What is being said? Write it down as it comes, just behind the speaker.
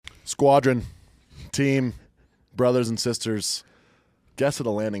Squadron, team, brothers and sisters, guests at a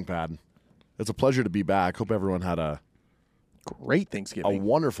landing pad. It's a pleasure to be back. Hope everyone had a great Thanksgiving. A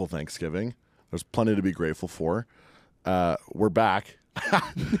wonderful Thanksgiving. There's plenty to be grateful for. We're back,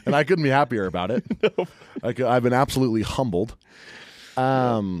 and I couldn't be happier about it. No. I've been absolutely humbled.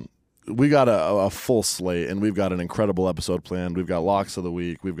 We got a full slate, and we've got an incredible episode planned. We've got locks of the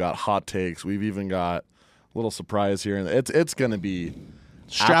week. We've got hot takes. We've even got a little surprise here. And it's going to be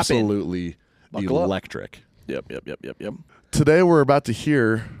absolutely electric. Yep. Today we're about to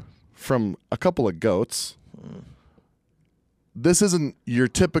hear from a couple of goats. This isn't your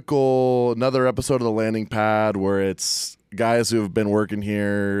typical another episode of the landing pad where it's guys who have been working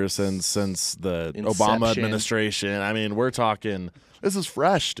here since the Obama administration. I mean, we're talking, this is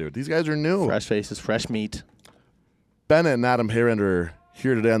fresh, dude. These guys are new. Fresh faces, fresh meat. Bennett and Adam Heyrend are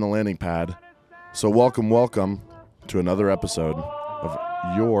here today on the landing pad. So welcome to another episode of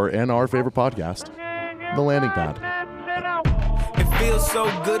your and our favorite podcast, The Landing Pad. It feels so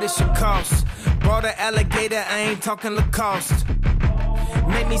good it should cost. Brought an alligator, I ain't talking Lacoste.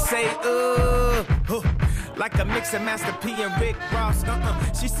 Made me say, like a mix of Master P and Rick Ross.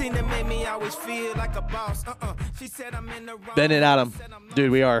 She seen it, made me always feel like a boss. She said I'm in the wrong. Ben and Adam, dude,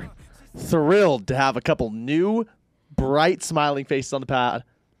 we are thrilled to have a couple new, bright, smiling faces on the pad.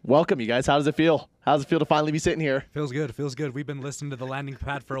 Welcome, you guys. How does it feel? How does it feel to finally be sitting here? Feels good. We've been listening to the landing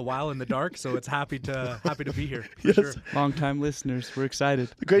pad for a while in the dark, so it's happy to be here. Yes. Sure. Long-time listeners, we're excited.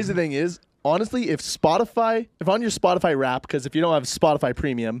 The crazy thing is, honestly, if on your Spotify Wrap, because if you don't have Spotify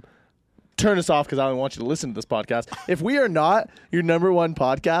Premium, turn us off because I don't want you to listen to this podcast. If we are not your number one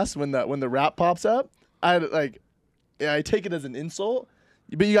podcast when the Wrap pops up, I take it as an insult.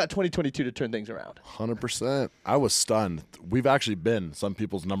 But you got 2022 to turn things around. 100%. I was stunned. We've actually been some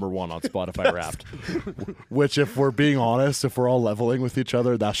people's number one on Spotify Wrapped. Which, if we're being honest, if we're all leveling with each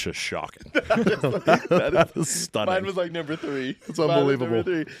other, that's just shocking. That is stunning. Mine was like number 3. It's unbelievable.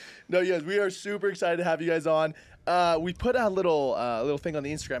 Number 3. No, yes, we are super excited to have you guys on. We put out a little thing on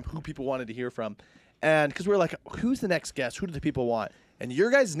the Instagram who people wanted to hear from. And because we were like, who's the next guest? Who do the people want? And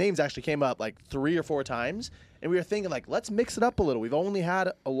your guys' names actually came up like 3 or 4 times. And we were thinking, like, let's mix it up a little. We've only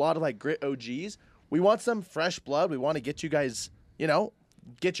had a lot of, like, grit OGs. We want some fresh blood. We want to get you guys,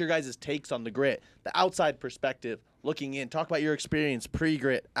 get your guys' takes on the grit, the outside perspective, looking in. Talk about your experience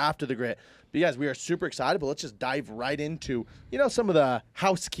pre-grit, after the grit. But, guys, we are super excited. But let's just dive right into, some of the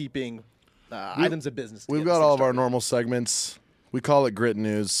housekeeping items of business. We've got all of our normal segments. We call it Grit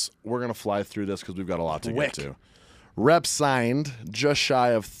News. We're going to fly through this because we've got a lot to get to. Reps signed, just shy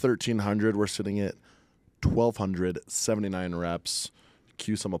of 1,300. We're sitting at 1,279 reps.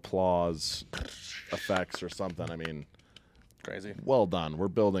 Cue some applause effects or something. I mean, crazy. Well done. We're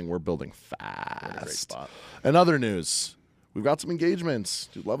building fast. We're in a great spot. And other news, we've got some engagements.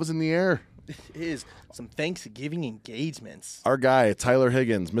 Dude, love is in the air. It is some Thanksgiving engagements. Our guy, Tyler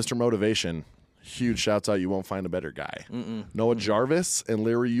Higgins, Mr. Motivation. Huge shouts out. You won't find a better guy. Noah Jarvis and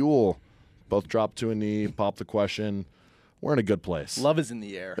Larry Ewell both dropped to a knee, popped the question. We're in a good place. Love is in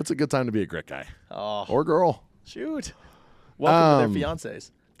the air. It's a good time to be a grit guy. Oh. Or girl. Shoot. Welcome to their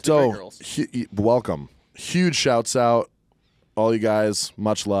fiancés. So, girls. Welcome. Huge shouts out, all you guys.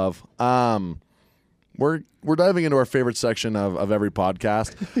 Much love. We're diving into our favorite section of every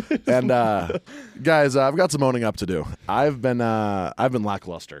podcast, and guys, I've got some owning up to do. I've been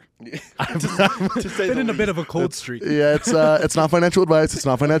lackluster. to say been in a bit of a cold streak. Yeah, it's not financial advice. It's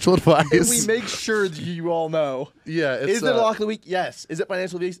not financial advice. We make sure that you all know. Yeah, is it a lock of the week? Yes. Is it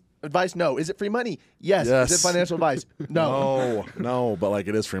financial advice? No. Is it free money? Yes. Is it financial advice? No. No, but like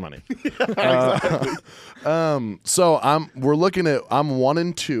it is free money. Exactly. So we're looking at. I'm 1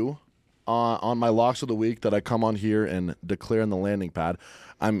 and 2. On my locks of the week that I come on here and declare in the landing pad.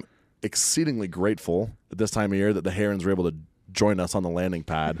 I'm exceedingly grateful at this time of year that the Heyrends were able to join us on the landing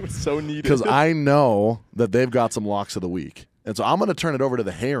pad. It was so needed. Because I know that they've got some locks of the week. And so I'm going to turn it over to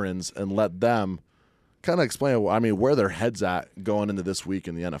the Heyrends and let them kind of explain, where their head's at going into this week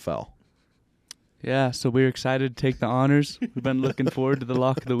in the NFL. Yeah, so we're excited to take the honors. We've been looking forward to the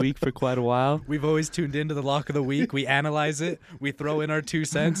lock of the week for quite a while. We've always tuned into the lock of the week. We analyze it. We throw in our 2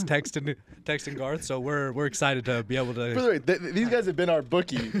 cents, texting Garth. So we're excited to be able to. By the way, these guys have been our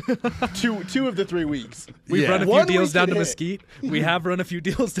bookie 2 of the 3 weeks. We've run a few deals down to Mesquite. We have run a few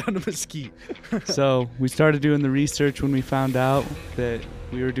deals down to Mesquite. So we started doing the research when we found out that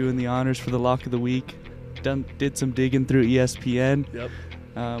we were doing the honors for the lock of the week. Did some digging through ESPN. Yep.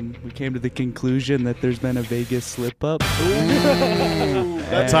 we came to the conclusion that there's been a Vegas slip up.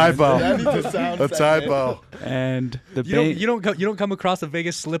 A typo. That needs a sound A segment. typo. And the You don't come across a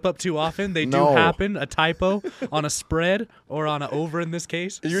Vegas slip up too often. They do No. happen. A typo on a spread or on an over in this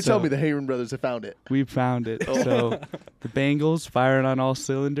case. You're telling me the Heyrend Brothers have found it. we found it. So the Bengals firing on all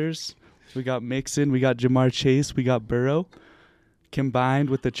cylinders. We got Mixon, we got Jamar Chase, we got Burrow. Combined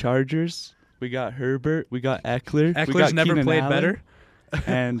with the Chargers, we got Herbert, we got Eckler. We Eckler's got never Keenan played Allen, better.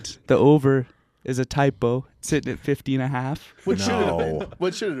 And the over is a typo, sitting at 50.5. What should it have been? No.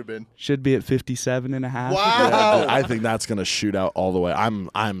 What should it have been? Should be at 57.5. Wow. I think that's gonna shoot out all the way.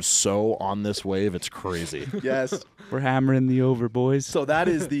 I'm so on this wave. It's crazy. Yes. We're hammering the over, boys. So that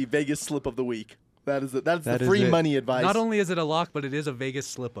is the Vegas slip of the week. That's the That is free it. money advice. Not only is it a lock, but it is a Vegas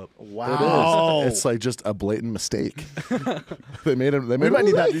slip up. Wow. It's like just a blatant mistake. they made it. They made We might it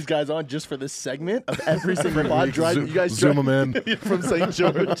need to have right. these guys on just for this segment of every single pod. Drive you guys Zoom drive- 'em in. from St.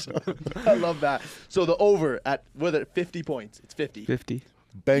 George. I love that. So the over at 50 points. It's 50. 50.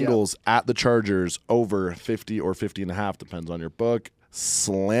 Bengals at the Chargers over 50 or 50.5, depends on your book.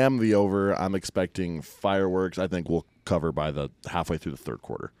 Slam the over. I'm expecting fireworks. I think we'll cover by the halfway through the third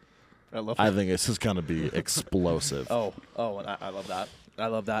quarter. I love I that. think it's just gonna be explosive. Oh, and I love that. I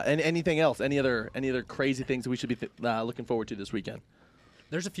love that. And anything else? Any other crazy things that we should be looking forward to this weekend?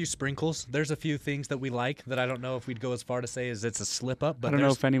 There's a few sprinkles. There's a few things that we like that I don't know if we'd go as far to say is it's a slip up. But I don't know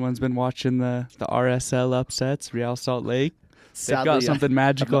there's if anyone's been watching the RSL upsets, Real Salt Lake. They've Sadly, got something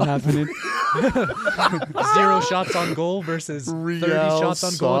magical happening. 0 shots on goal versus 30 Real shots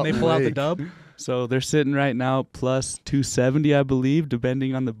on goal, and they Salt pull out the Lake. dub. So they're sitting right now plus 270, I believe,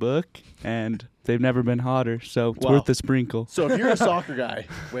 depending on the book. And they've never been hotter. So it's Wow. worth the sprinkle. So if you're a soccer guy,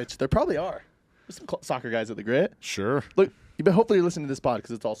 which there probably are, there's some soccer guys at the Grit. Sure. Look, but hopefully you're listening to this pod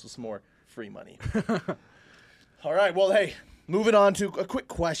because it's also some more free money. All right. Well, hey, moving on to a quick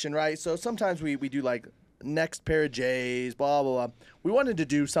question, right? So sometimes we do like next pair of J's, blah blah blah. We wanted to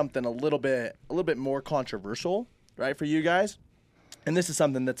do something a little bit more controversial, right, for you guys. And this is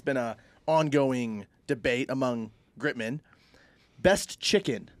something that's been a ongoing debate among Gritmen. Best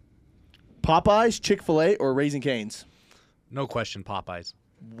chicken: Popeyes, Chick-fil-A, or Raising Cane's? No question, Popeyes.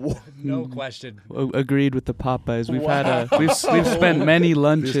 Whoa. No question. Agreed with the Popeyes. We've Wow. we've spent many guys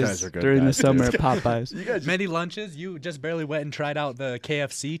lunches are good during the guys, summer dude. at Popeyes. You guys Many lunches. You just barely went and tried out the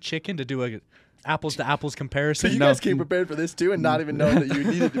KFC chicken to do a apples to apples So comparison. you guys came prepared for this too, and not even knowing that you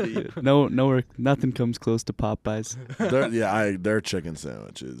needed to be. Nothing comes close to Popeyes. Their chicken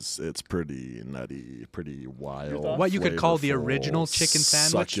sandwiches. It's pretty nutty, pretty wild. What you could call the flavorful, original chicken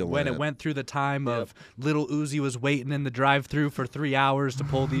sandwich when it succulent. went through the time of little Uzi was waiting in the drive-through for 3 hours to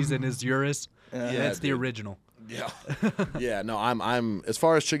pull these in his Urus. That's the dude. original. Yeah, yeah. No, I'm as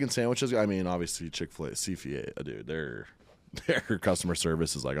far as chicken sandwiches. I mean, obviously Chick-fil-A, CFA, dude. Their customer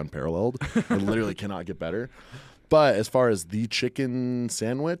service is like unparalleled. They literally cannot get better. But as far as the chicken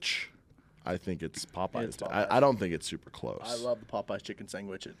sandwich, I think it's Popeyes. It's Popeyes. I don't think it's super close. I love the Popeyes chicken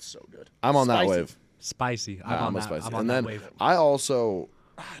sandwich. It's so good. I'm on that Spicy. wave. Spicy. I'm I'm on a that. spicy. I'm on And that then wave. I also,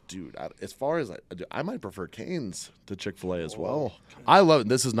 dude, as far as I might prefer Cane's to Chick-fil-A as well. I love it.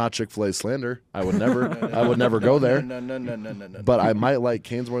 This is not Chick-fil-A slander. I would never go there. No. But I might like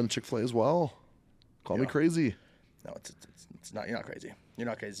Cane's more than Chick-fil-A as well. Call me crazy. No, it's not. You're not crazy. You're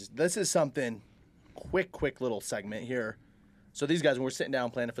not crazy. This is something quick little segment here. So these guys, when we're sitting down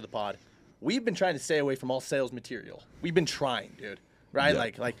planning for the pod, we've been trying to stay away from all sales material. We've been trying, dude. Right?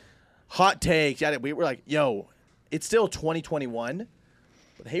 Yeah. Like hot takes. Yeah, we were like, yo, it's still 2021.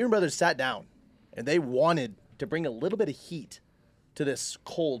 But the Heyrend Brothers sat down and they wanted to bring a little bit of heat to this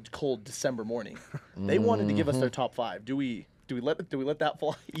cold December morning. They wanted to give us their top 5. Do we let that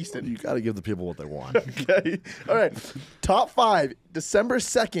fly, Easton? You got to give the people what they want. Okay. All right. Top 5, December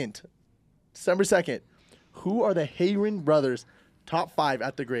 2nd. Who are the Heyrend Brothers top 5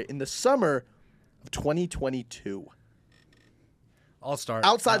 at the Grit in the summer of 2022? I'll start.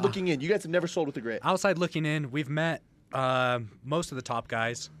 Outside looking in. You guys have never sold with the Grit. Outside looking in, we've met most of the top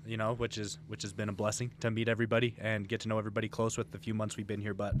guys, which has been a blessing to meet everybody and get to know everybody close with the few months we've been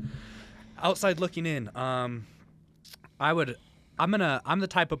here. But outside looking in, I'm the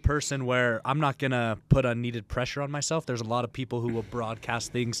type of person where I'm not gonna put unneeded pressure on myself. There's a lot of people who will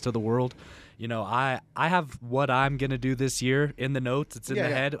broadcast things to the world. I have what I'm gonna do this year in the notes. It's in the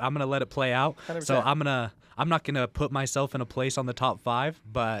head. I'm gonna let it play out. 100%. So I'm not gonna put myself in a place on the top 5.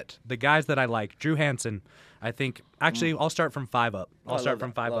 But the guys that I like, Drew Hansen, I think. Actually, I'll start from 5 up. I'll start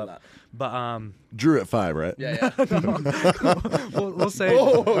from 5 Love up. But Drew at 5, right? Yeah. we'll say.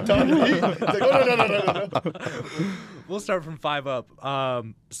 Oh, Tommy. It's like, oh, no. We'll start from 5 up.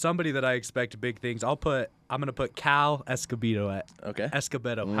 Somebody that I expect big things. I'm gonna put Cal Escobedo at. Okay.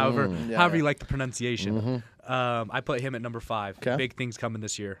 Escobedo. However you like the pronunciation. Mm-hmm. I put him at number 5. Okay. Big things coming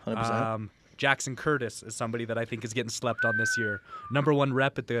this year. 100%. Jackson Curtis is somebody that I think is getting slept on this year. Number 1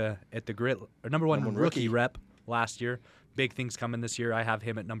 rep at the grit, or number one rookie rep last year. Big things coming this year. I have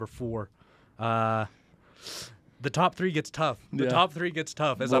him at number 4. The top 3 gets tough. Top 3 gets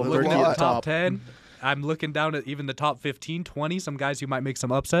tough. As I'm looking at the top 10, I'm looking down at even the top 15, 20, some guys who might make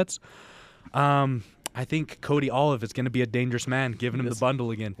some upsets. I think Cody Olive is going to be a dangerous man, giving him the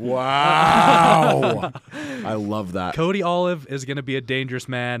bundle again. Wow. I love that. Cody Olive is going to be a dangerous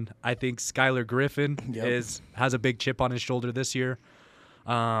man. I think Skylar Griffin has a big chip on his shoulder this year.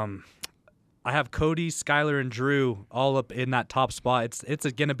 I have Cody, Skylar, and Drew all up in that top spot.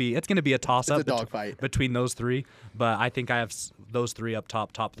 It's gonna be a toss up. It's a dogfight between those 3, but I think I have those 3 up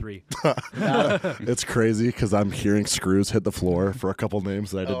top 3. It's crazy because I'm hearing Screws hit the floor for a couple names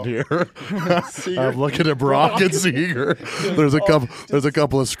that I didn't hear. I'm looking at Brock and Seeger. There's a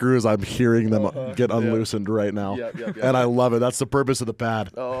couple of Screws. I'm hearing them get unloosened right now, and I love it. That's the purpose of the pad.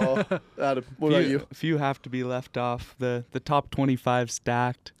 Oh, Adam, what about you? A few have to be left off. The top 25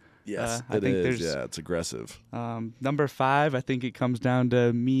 stacked. Yes, I think there's it's aggressive. Number 5. I think it comes down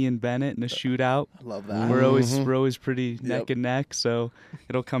to me and Bennett in a shootout. I love that. We're always pretty neck and neck, so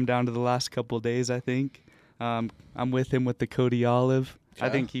it'll come down to the last couple of days. I think I'm with him with the Cody Olive. Okay. I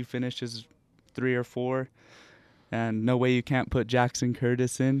think he finishes 3 or 4, and no way you can't put Jackson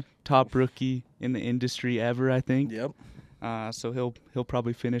Curtis in. Top rookie in the industry ever, I think. Yep. So he'll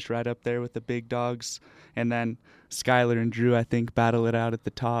probably finish right up there with the big dogs, and then Skylar and Drew, I think, battle it out at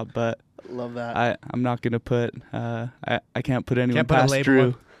the top. But love that. I'm not gonna put I can't put anyone past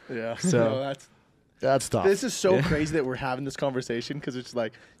Drew. Yeah. So no, that's tough. This is so crazy that we're having this conversation because it's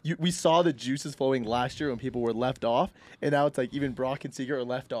like we saw the juices flowing last year when people were left off, and now it's like even Brock and Seeger are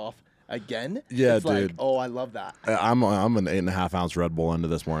left off again. Yeah, it's dude. Like, oh, I love that. I'm an 8.5 ounce Red Bull into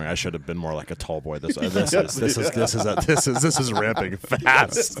this morning. I should have been more like a tall boy. This is ramping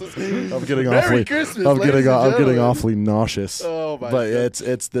fast. I'm getting awfully nauseous. Oh my! But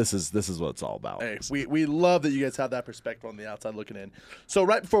this is what it's all about. Hey, we love that you guys have that perspective on the outside looking in. So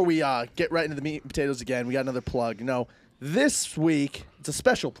right before we get right into the meat and potatoes again, we got another plug. This week it's a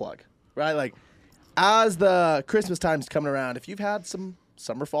special plug, right? Like as the Christmas time's coming around, if you've had some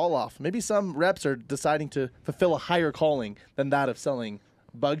summer fall off, maybe some reps are deciding to fulfill a higher calling than that of selling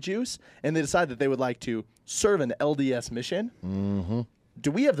bug juice, and they decide that they would like to serve an LDS mission. Mm-hmm. Do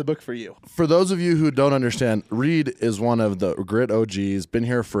we have the book for you? For those of you who don't understand, Reed is one of the Grit OGs, been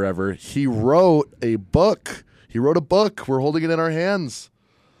here forever. He wrote a book. We're holding it in our hands.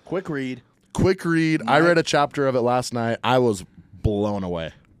 Quick read. I read a chapter of it last night. I was blown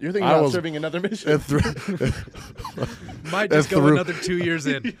away. You're thinking about serving another mission? Might just go another 2 years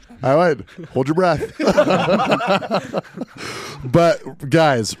in. All right. Hold your breath. But,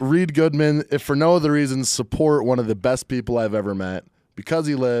 guys, Reed Goodman, if for no other reason, support one of the best people I've ever met. Because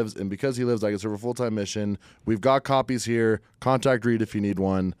he lives, I can serve a full-time mission. We've got copies here. Contact Reed if you need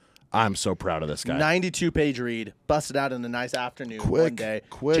one. I'm so proud of this guy. 92-page read. Busted out in a nice afternoon one day.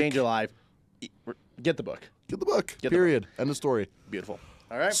 Change your life. Get the book. Period. End of story. Beautiful.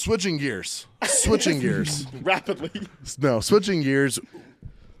 All right. Switching gears. Rapidly. No, switching gears.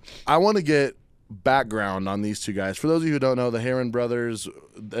 I want to get background on these two guys. For those of you who don't know, the Heyrend Brothers,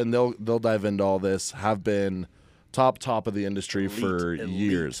 and they'll dive into all this, have been top of the industry for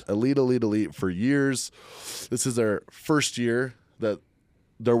years. Elite for years. This is their first year that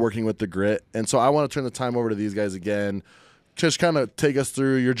they're working with the Grit. And so I want to turn the time over to these guys again. Just kind of take us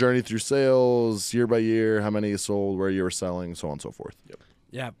through your journey through sales, year by year, how many you sold, where you were selling, so on and so forth. Yep.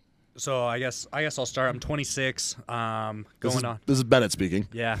 Yeah. So I guess I'll start. I'm 26. This is Bennett speaking.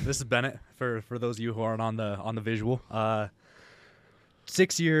 Yeah, this is Bennett for those of you who aren't on the visual.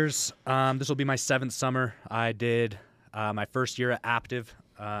 6 years. This will be my 7th summer. I did my first year at Aptiv.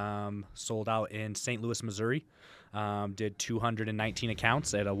 Sold out in St. Louis, Missouri. Did 219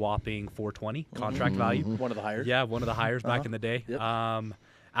 accounts at a whopping 420 contract value. One of the hires. Yeah, one of the hires back in the day. Yep.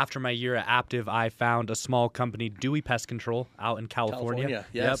 After my year at Aptiv, I found a small company, Dewey Pest Control, out in California.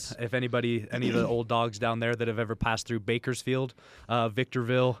 Yes. Yep. If any of the old dogs down there that have ever passed through Bakersfield,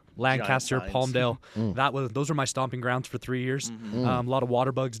 Victorville, Lancaster, Palmdale, those were my stomping grounds for 3 years. A lot of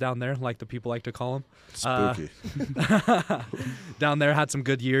water bugs down there, like the people like to call them. Spooky. Down there, had some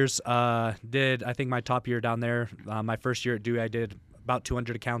good years. I think my top year down there, my first year at Dewey, I did about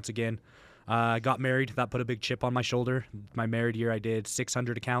 200 accounts again. Got married. That put a big chip on my shoulder. My married year, I did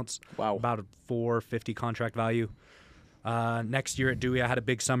 600 accounts. Wow. About a 450 contract value. Next year at Dewey, I had a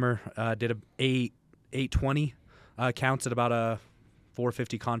big summer. Did a 820 accounts at about a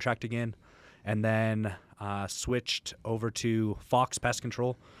 450 contract again, and then switched over to Fox Pest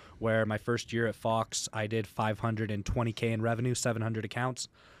Control, where my first year at Fox, I did $520K in revenue, 700 accounts.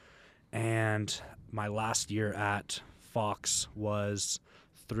 And my last year at Fox was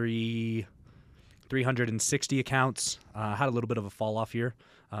 360 accounts. Had a little bit of a fall-off year.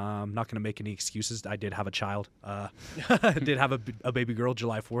 I'm not going to make any excuses. I did have a child. I did have a baby girl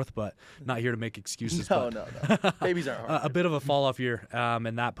July 4th, but not here to make excuses. No. Babies aren't hard. A bit of a fall-off year,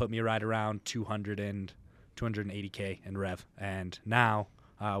 and that put me right around 280K in rev. And now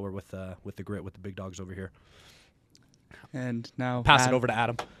we're with the grit with the big dogs over here. And now Pass it over to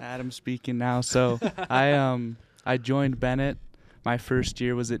Adam. Adam speaking now. So I joined Bennett. My first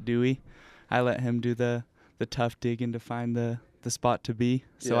year was at Dewey. I let him do the tough digging to find the spot to be.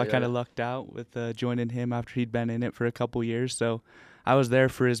 So I kind of lucked out with joining him after he'd been in it for a couple years. So I was there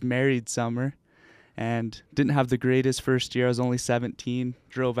for his married summer and didn't have the greatest first year. I was only 17.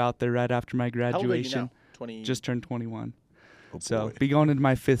 Drove out there right after my graduation. How old are you now? 20. Just turned 21. Oh, So boy. be going into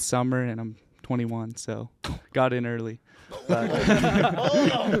my 5th summer, and I'm 21. So got in early.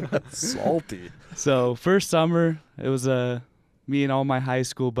 Salty. So first summer, it was me and all my high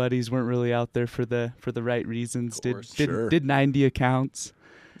school buddies weren't really out there for the right reasons. course. Sure. 90 accounts.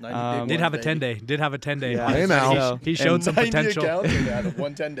 90 big Did ones, have a baby. 10-day. Did have a 10-day. Yeah. Hey, now. So- He showed and some 90 potential. accounts out of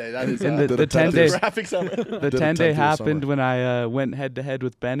one 10-day. That is And Did the a 10-day graphic summer. the Did a 10-day 10-day happened summer. when I went head-to-head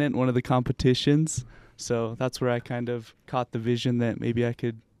with Bennett, one of the competitions. So that's where I kind of caught the vision that maybe I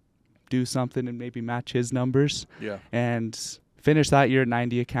could do something and maybe match his numbers. Yeah. And finished that year at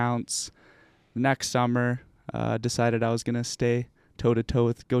 90 accounts. Next summer, decided I was going to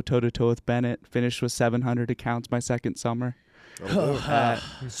go toe-to-toe with Bennett. Finished with 700 accounts my second summer.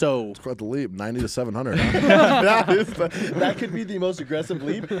 So It's quite the leap, 90 to 700. Huh? that could be the most aggressive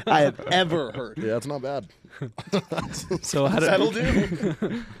leap I have ever heard. Yeah, it's not bad. So I had That'll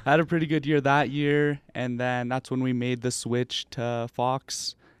do. had a pretty good year that year, and then that's when we made the switch to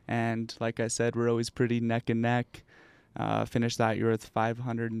Fox. And like I said, we're always pretty neck and neck. Finished that year with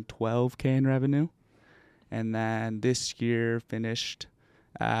 512K in revenue, and then this year finished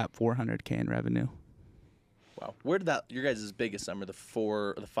at 400K in revenue. Wow. Where did that your guys' biggest summer, the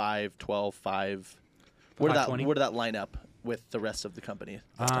 4, the 5, 12, 5? Where did 520? that line up with the rest of the company?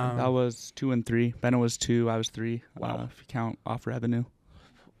 That was 2 and 3. Bennett was 2. I was 3. Wow. If you count off revenue.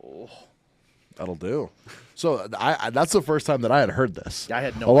 That'll do. So I that's the first time that I had heard this. I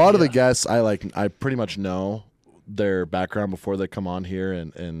had no A lot of the idea. guests I pretty much know their background before they come on here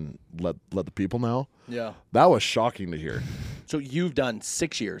and let the people know. Yeah. That was shocking to hear. So you've done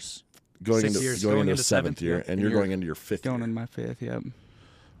 6 years. Going 6 into years, going going into into 7th seventh, year, yeah. and you're You're going into your 5th Going year. in my 5th, yep.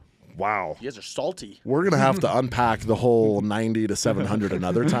 Wow. You guys are salty. We're gonna have to unpack the whole 90 to 700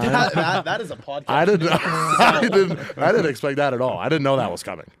 another time. that is a podcast. I didn't expect that at all. I didn't know that was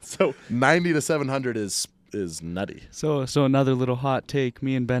coming. So 90 to 700 is nutty. So another little hot take.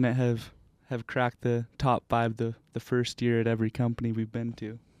 Me and Bennett have cracked the top 5 the first year at every company we've been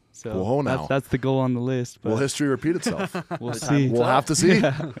to. So Whoa, now. that's the goal on the list. But Will history repeat itself? we'll see. We'll have to see.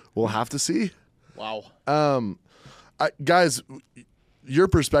 We'll have to see. Wow. Guys, your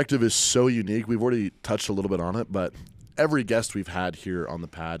perspective is so unique. We've already touched a little bit on it, but every guest we've had here on the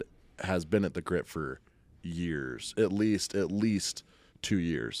pad has been at the Grit for years, at least 2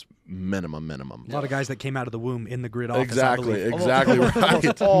 years, minimum. A lot of guys that came out of the womb in the grid office. I believe. Exactly right.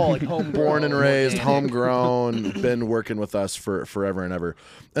 Almost all like homegrown. Born and raised, organic. homegrown, been working with us for forever and ever.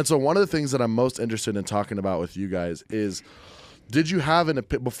 And so one of the things that I'm most interested in talking about with you guys is, did you have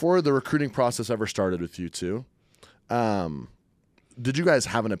before the recruiting process ever started with you two, did you guys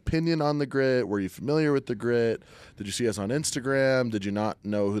have an opinion on the Grit? Were you familiar with the Grit? Did you see us on Instagram? Did you not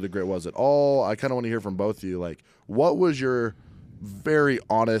know who the Grit was at all? I kind of want to hear from both of you. Like, what was your very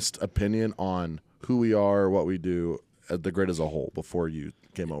honest opinion on who we are, what we do, the Grit as a whole before you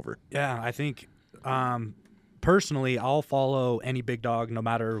came over? Yeah, I think personally, I'll follow any big dog no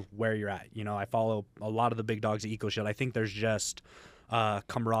matter where you're at. You know, I follow a lot of the big dogs at EcoShield. I think there's just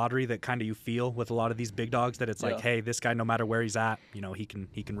camaraderie that kind of you feel with a lot of these big dogs, that it's like, hey, this guy, no matter where he's at, you know, he can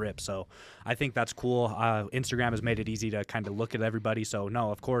rip. So I think that's cool. Instagram has made it easy to kind of look at everybody. So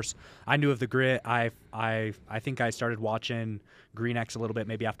no, of course, I knew of the Grit. I think I started watching Green X a little bit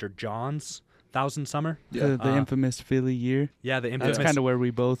maybe after John's 1000 Summer. The infamous Philly year. Yeah, the infamous That's kind of where we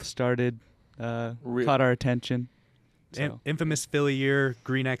both started. Caught our attention. So. Infamous Philly year.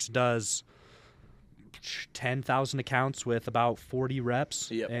 Green X does 10,000 accounts with about 40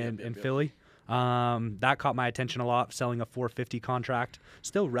 reps in Philly. That caught my attention a lot, selling a 450 contract.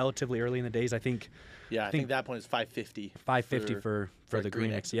 Still relatively early in the days, I think. Yeah, I think that point is 550. 550 for the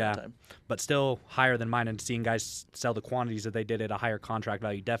Green X, yeah. time. But still higher than mine, and seeing guys sell the quantities that they did at a higher contract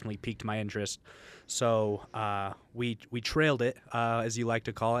value definitely piqued my interest. So we trailed it, as you like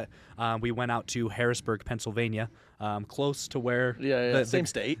to call it. We went out to Harrisburg, Pennsylvania, close to where same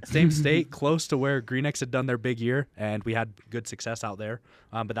state, same state, close to where Green X had done their big year, and we had good success out there.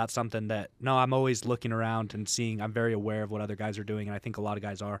 But that's something that I'm always looking around and seeing. I'm very aware of what other guys are doing, and I think a lot of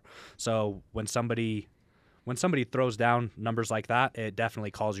guys are. So when somebody throws down numbers like that, it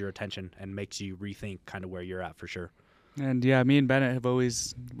definitely calls your attention and makes you rethink kind of where you're at for sure. And yeah, me and Bennett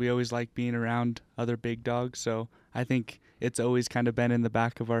always like being around other big dogs. So I think it's always kind of been in the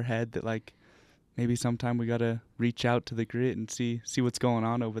back of our head that like maybe sometime we got to reach out to the grit and see what's going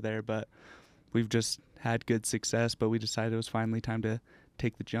on over there. But we've just had good success, but we decided it was finally time to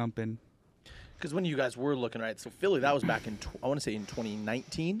take the jump. And because when you guys were looking, right, so Philly, that was back in, I want to say in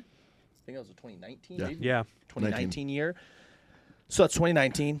 2019. I think that was a 2019, Yeah. maybe? Yeah. 2019 year. So that's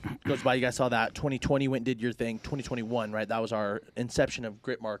 2019. Goes by, you guys saw that. 2020 went and did your thing. 2021, right? That was our inception of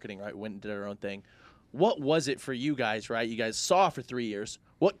grit marketing, right? Went and did our own thing. What was it for you guys, right? You guys saw for 3 years.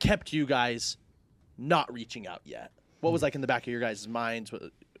 What kept you guys not reaching out yet? What was like in the back of your guys' minds?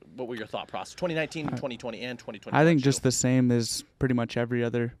 What were your thought process? 2019, 2020, and 2021. I think just the same as pretty much every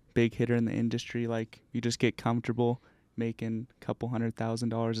other big hitter in the industry. Like you just get comfortable making a couple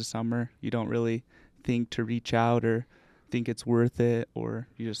 $100,000 a summer. You don't really think to reach out or think it's worth it, or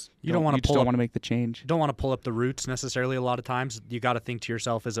you don't want to make the change. You don't want to pull up the roots necessarily. A lot of times you got to think to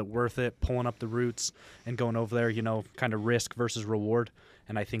yourself, is it worth it pulling up the roots and going over there, kind of risk versus reward.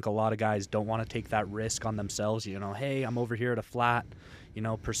 And I think a lot of guys don't want to take that risk on themselves. Hey, I'm over here at a flat,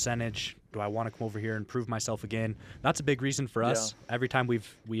 percentage. Do I want to come over here and prove myself again? That's a big reason for us. Yeah. Every time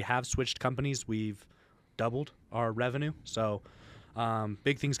we have switched companies, we've doubled our revenue. So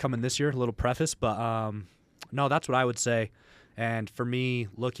big things coming this year, a little preface, but no, that's what I would say. And for me,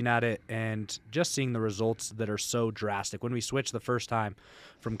 looking at it and just seeing the results that are so drastic. When we switched the first time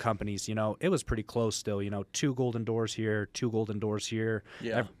from companies, it was pretty close still. 2 golden doors here, 2 golden doors here.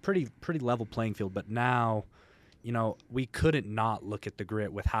 Yeah. Pretty level playing field. But now, we couldn't not look at the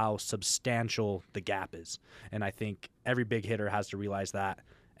grit with how substantial the gap is. And I think every big hitter has to realize that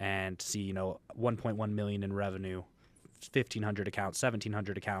and see, 1.1 million in revenue, 1,500 accounts,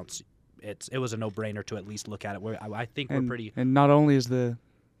 1,700 accounts. It was a no-brainer to at least look at it. I think we're pretty. And not only is the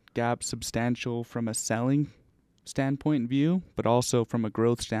gap substantial from a selling standpoint and view, but also from a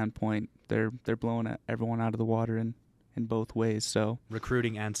growth standpoint, they're blowing everyone out of the water in both ways. So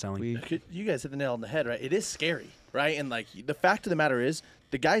recruiting and selling. You guys hit the nail on the head, right? It is scary, right? And like the fact of the matter is,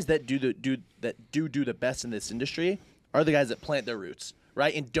 the guys that do the best in this industry are the guys that plant their roots,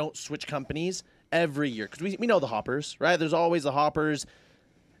 right, and don't switch companies every year. Because we know the hoppers, right? There's always the hoppers.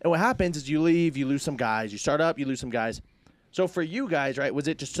 And what happens is you leave, you lose some guys. You start up, you lose some guys. So for you guys, right, was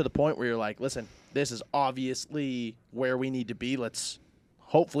it just to the point where you're like, listen, this is obviously where we need to be.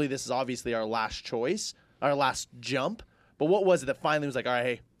 Hopefully this is obviously our last choice, our last jump. But what was it that finally was like, all right,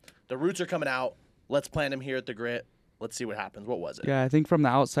 hey, the roots are coming out. Let's plant them here at the grit. Let's see what happens. What was it? Yeah, I think from the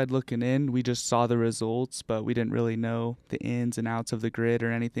outside looking in, we just saw the results, but we didn't really know the ins and outs of the grit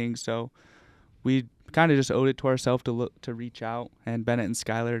or anything. So we kind of just owed it to ourselves to reach out, and Bennett and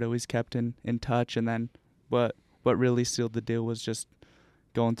Skylar had always kept in touch. And then what really sealed the deal was just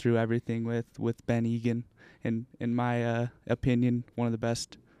going through everything with Ben Egan, and in my opinion, one of the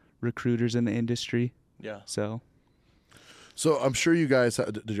best recruiters in the industry. Yeah. So I'm sure you guys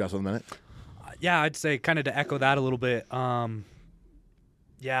did you have something, Bennett? Yeah, I'd say kind of to echo that a little bit.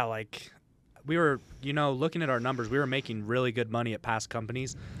 We were, looking at our numbers, we were making really good money at past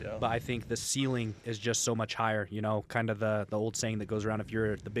companies, but I think the ceiling is just so much higher, kind of the old saying that goes around, if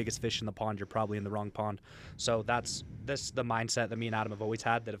you're the biggest fish in the pond, you're probably in the wrong pond. So that's the mindset that me and Adam have always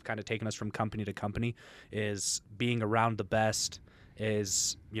had, that have kind of taken us from company to company, is being around the best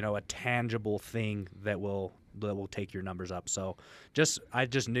is, a tangible thing that will take your numbers up. So I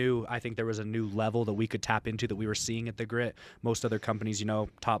think there was a new level that we could tap into that we were seeing at the grit. Most other companies,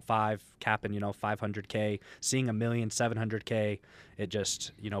 top 5 capping, $500K, seeing $1 million, $700K, it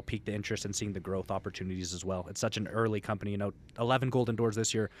just, piqued the interest in seeing the growth opportunities as well. It's such an early company, 11 golden doors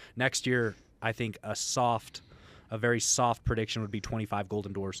this year. Next year, I think a very soft prediction would be 25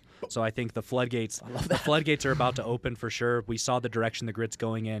 golden doors. So I think the floodgates are about to open for sure. We saw the direction the grit's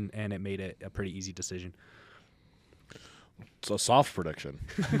going in, and it made it a pretty easy decision. It's a soft prediction.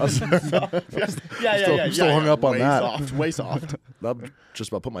 Yeah. Still hung up on that. Way soft. I'm just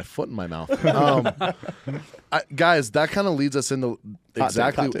about to put my foot in my mouth. Guys, that kind of leads us into Hot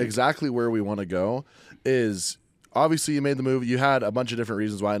take. exactly where we want to go. Is obviously you made the move. You had a bunch of different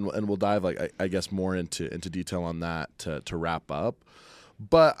reasons why, and we'll dive I guess more into detail on that to wrap up.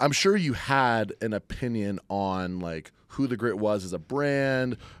 But I'm sure you had an opinion on like who the Grit was as a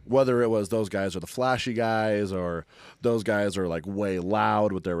brand, whether it was those guys are the flashy guys, or those guys are like way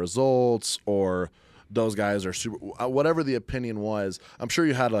loud with their results, or those guys are super. Whatever the opinion was, I'm sure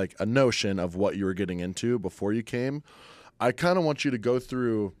you had like a notion of what you were getting into before you came. I kind of want you to go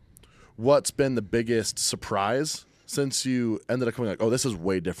through what's been the biggest surprise since you ended up coming like, oh, this is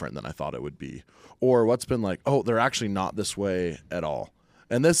way different than I thought it would be, or what's been like, oh, they're actually not this way at all.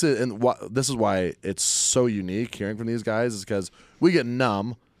 And this is why it's so unique hearing from these guys, is because we get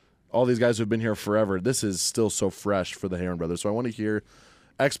numb. All these guys who've been here forever, this is still so fresh for the Heyrend Brothers. So I want to hear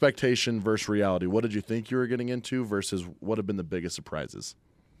expectation versus reality. What did you think you were getting into versus what have been the biggest surprises?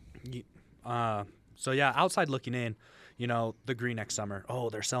 So yeah, outside looking in, you know, the green next summer,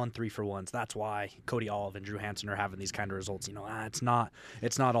 oh, they're selling 3-for-1s. That's why Cody Olive and Drew Hansen are having these kind of results. You know, it's not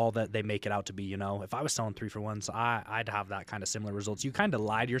all that they make it out to be. You know, if I was selling 3-for-1s, I'd have that kind of similar results. You kind of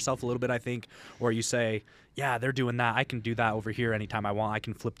lie to yourself a little bit, I think, or you say, yeah, they're doing that. I can do that over here anytime I want. I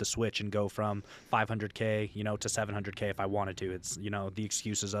can flip the switch and go from 500K, you know, to 700K if I wanted to. It's, you know, the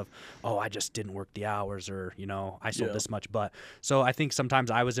excuses of, oh, I just didn't work the hours, or, you know, I sold this much. But so I think sometimes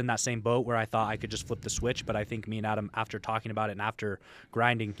I was in that same boat where I thought I could just flip the switch. But I think me and Adam, after talking about it and after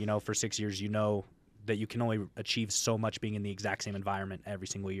grinding, you know, for 6 years, you know that you can only achieve so much being in the exact same environment every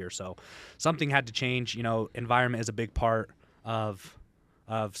single year. So something had to change. You know, environment is a big part of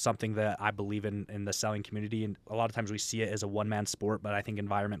something that I believe in the selling community. And a lot of times we see it as a one-man sport, but I think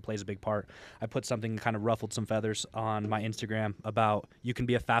environment plays a big part. I put something kind of ruffled some feathers on my Instagram about you can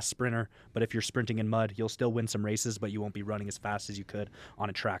be a fast sprinter, but if you're sprinting in mud, you'll still win some races, but you won't be running as fast as you could on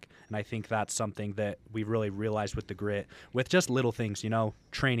a track. And I think that's something that we really realized with the Grit, with just little things, you know,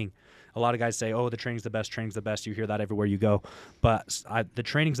 training. A lot of guys say, oh, the training's the best. You hear that everywhere you go. But the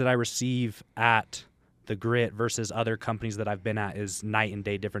trainings that I receive at the Grit versus other companies that I've been at is night and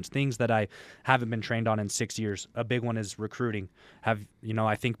day difference. Things that I haven't been trained on in 6 years. A big one is recruiting.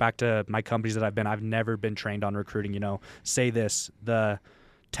 I think back to my companies that I've never been trained on recruiting. You know, say this, the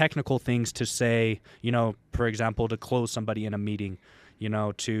technical things to say, you know, for example, to close somebody in a meeting, you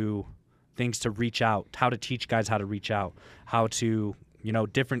know, to things to reach out, how to teach guys how to reach out, how to, you know,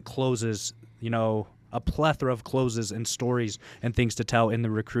 different closes, you know, a plethora of closes and stories and things to tell in the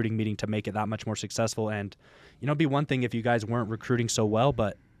recruiting meeting to make it that much more successful. And, you know, it'd be one thing if you guys weren't recruiting so well,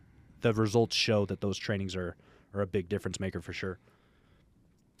 but the results show that those trainings are a big difference maker for sure.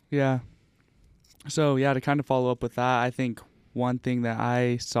 Yeah. So, yeah, to kind of follow up with that, I think one thing that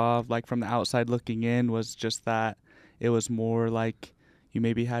I saw, like, from the outside looking in was just that it was more like you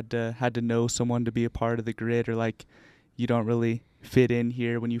maybe had to know someone to be a part of the Grit, or, like, you don't really fit in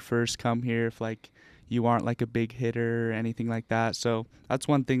here when you first come here if, like, you aren't like a big hitter or anything like that. So that's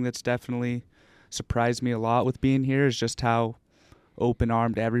one thing that's definitely surprised me a lot with being here, is just how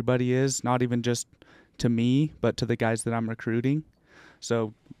open-armed everybody is, not even just to me, but to the guys that I'm recruiting.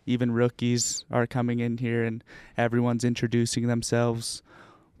 So even rookies are coming in here and everyone's introducing themselves,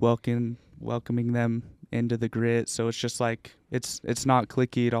 welcoming them into the Grit. So it's just like it's not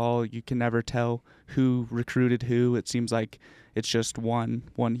cliquey at all. You can never tell who recruited who. It seems like it's just one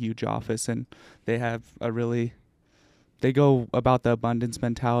huge office, and they have they go about the abundance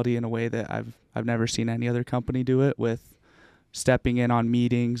mentality in a way that I've never seen any other company do it, with stepping in on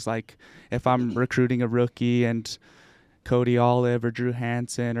meetings. Like if I'm recruiting a rookie and Cody Olive or Drew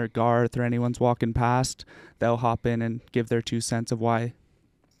Hansen or Garth or anyone's walking past, they'll hop in and give their 2 cents of why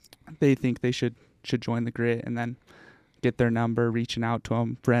they think they should join the Grit, and then get their number, reaching out to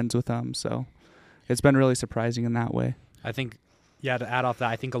them, friends with them. So it's been really surprising in that way. I think, yeah, to add off that,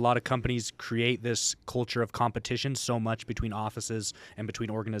 I think a lot of companies create this culture of competition so much between offices and between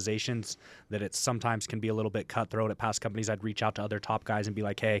organizations that it sometimes can be a little bit cutthroat. At past companies, I'd reach out to other top guys and be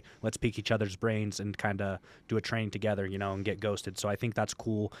like, hey, let's pique each other's brains and kind of do a training together, you know, and get ghosted. So I think that's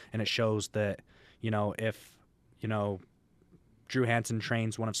cool, and it shows that, you know, if, you know, Drew Hansen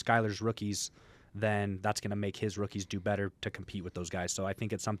trains one of Skylar's rookies, then that's going to make his rookies do better to compete with those guys. So I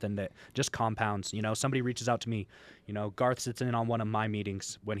think it's something that just compounds. You know, somebody reaches out to me, you know, Garth sits in on one of my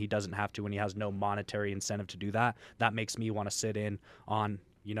meetings when he doesn't have to, when he has no monetary incentive to do that. That makes me want to sit in on,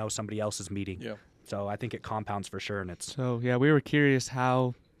 you know, somebody else's meeting. Yeah. So I think it compounds for sure. And it's so, yeah, we were curious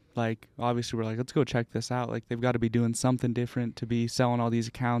how, like, obviously we're like, let's go check this out. Like, they've got to be doing something different to be selling all these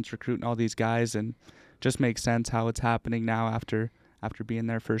accounts, recruiting all these guys, and just makes sense how it's happening now after being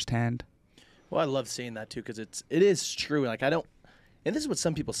there firsthand. Well, I love seeing that too, because it is true. Like, I don't and this is what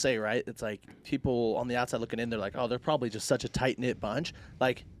some people say, right? It's like people on the outside looking in, they're like, oh, they're probably just such a tight-knit bunch.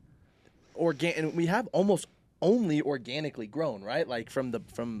 Like, and we have almost only organically grown, right? Like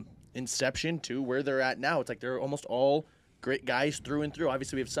from inception to where they're at now. It's like they're almost all great guys through and through.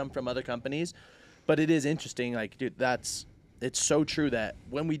 Obviously, we have some from other companies, but it is interesting. Like, dude, it's so true that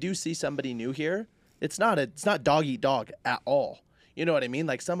when we do see somebody new here, it's not dog eat dog at all. You know what I mean?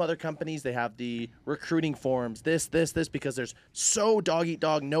 Like some other companies, they have the recruiting forums, this, because there's so dog eat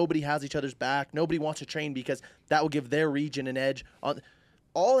dog. Nobody has each other's back. Nobody wants to train because that will give their region an edge.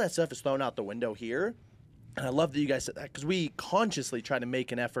 All that stuff is thrown out the window here. And I love that you guys said that because we consciously try to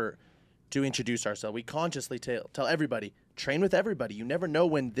make an effort to introduce ourselves. We consciously tell everybody, train with everybody. You never know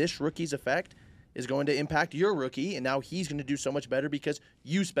when this rookie's effect is going to impact your rookie, and now he's going to do so much better because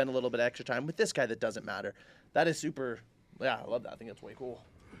you spend a little bit of extra time with this guy that doesn't matter. That is super. Yeah, I love that. I think that's way cool.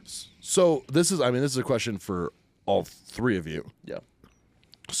 So this is a question for all three of you. Yeah.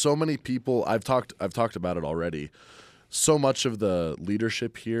 So many people, I've talked about it already. So much of the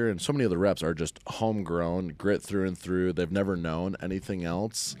leadership here and so many of the reps are just homegrown, grit through and through. They've never known anything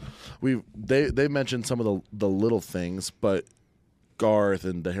else. They mentioned some of the little things, but Garth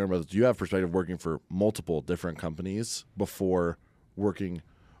and the Heyrend Brothers, do you have perspective working for multiple different companies before working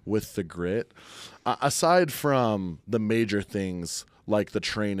with the grit? Aside from the major things like the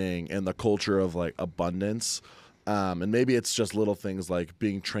training and the culture of like abundance, and maybe it's just little things like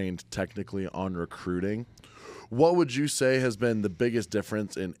being trained technically on recruiting, what would you say has been the biggest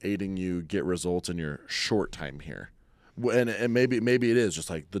difference in aiding you get results in your short time here? And maybe it is just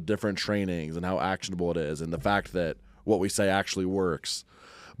like the different trainings and how actionable it is and the fact that what we say actually works.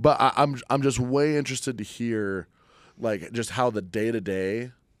 But I'm just way interested to hear like just how the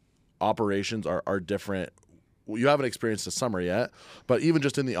day-to-day operations are different. You haven't experienced the summer yet, but even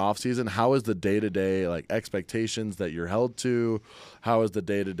just in the off season, how is the day-to-day like expectations that you're held to? How is the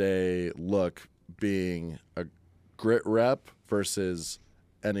day-to-day look being a grit rep versus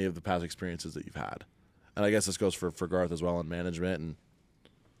any of the past experiences that you've had? And I guess this goes for Garth as well in management. And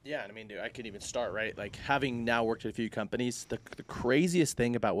yeah, and I mean, dude, I could even start, right? Like having now worked at a few companies, the craziest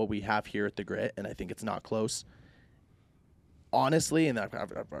thing about what we have here at the Grit, and I think it's not close, honestly, and I've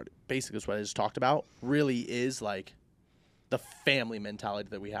basically that's what I just talked about, really is like the family mentality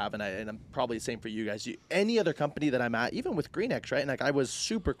that we have, and I'm probably the same for you guys. Any other company that I'm at, even with GreenX, right? And like I was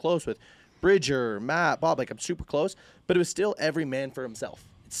super close with Bridger, Matt, Bob, like I'm super close, but it was still every man for himself.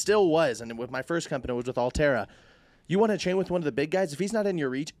 It still was, and with my first company, it was with Altera. You want to train with one of the big guys, if he's not in your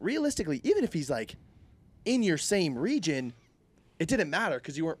reach, realistically, even if he's like in your same region, it didn't matter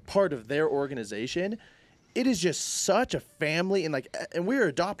because you weren't part of their organization. It is just such a family, and we're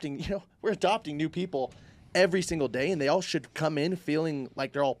adopting new people every single day, and they all should come in feeling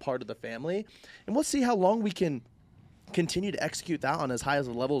like they're all part of the family. And we'll see how long we can continue to execute that on as high as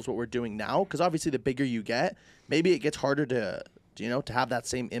a level as what we're doing now, because obviously the bigger you get, maybe it gets harder to have that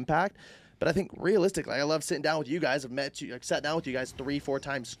same impact. But I think realistically, I love sitting down with you guys. I've sat down with you guys 3-4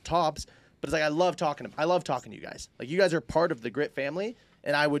 times tops. But it's like I love talking to you guys. Like you guys are part of the Grit family,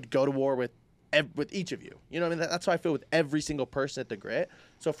 and I would go to war with each of you. You know what I mean? That's how I feel with every single person at the Grit.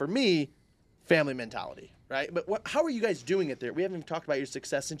 So for me, family mentality, right? But how are you guys doing it there? We haven't even talked about your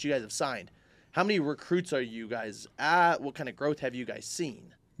success since you guys have signed. How many recruits are you guys at? What kind of growth have you guys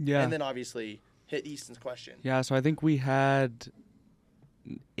seen? Yeah. And then obviously hit Easton's question. Yeah, so I think we had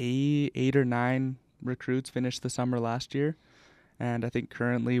eight or 9 recruits finish the summer last year, and I think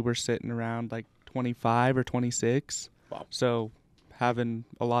currently we're sitting around like 25 or 26. Wow. So having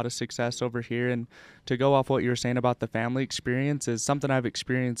a lot of success over here. And to go off what you were saying about the family experience is something I've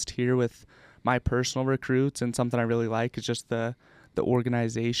experienced here with my personal recruits, and something I really like is just the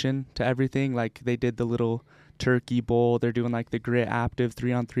organization to everything. Like they did the little turkey bowl, they're doing like the Grit Active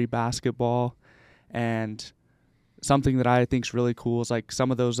 3-on-3 basketball, and something that I think is really cool is like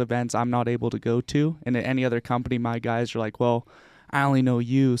some of those events I'm not able to go to. And at any other company, my guys are like, well, I only know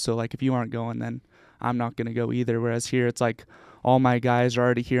you, so like if you aren't going, then I'm not going to go either. Whereas here, it's like all my guys are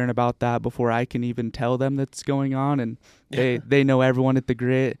already hearing about that before I can even tell them that's going on. And they know everyone at the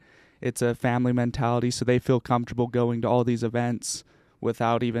Grit. It's a family mentality, so they feel comfortable going to all these events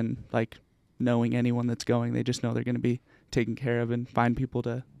without even like knowing anyone that's going. They just know they're going to be taken care of and find people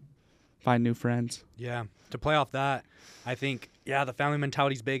to find new friends. Yeah. To play off that, I think, the family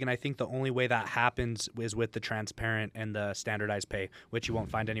mentality is big, and I think the only way that happens is with the transparent and the standardized pay, which you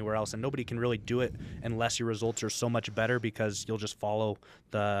won't find anywhere else. And nobody can really do it unless your results are so much better, because you'll just follow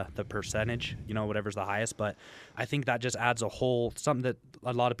the percentage, whatever's the highest. But I think that just adds something that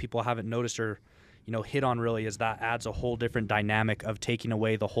a lot of people haven't noticed, or hit on really is that adds a whole different dynamic of taking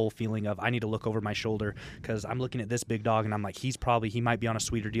away the whole feeling of I need to look over my shoulder because I'm looking at this big dog and I'm like, he might be on a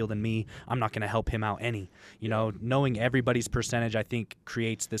sweeter deal than me. I'm not going to help him out any. Knowing everybody's percentage, I think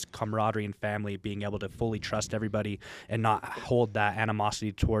creates this camaraderie and family, being able to fully trust everybody and not hold that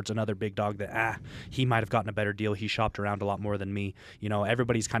animosity towards another big dog that, he might have gotten a better deal. He shopped around a lot more than me.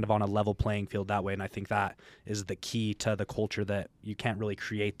 Everybody's kind of on a level playing field that way. And I think that is the key to the culture that you can't really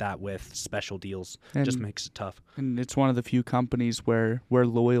create that with special deals. It just makes it tough. And it's one of the few companies where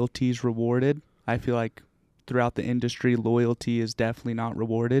loyalty is rewarded. I feel like throughout the industry, loyalty is definitely not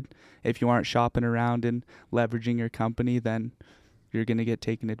rewarded. If you aren't shopping around and leveraging your company, then you're going to get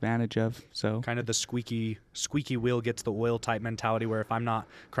taken advantage of. So kind of the squeaky wheel gets the oil type mentality, where if I'm not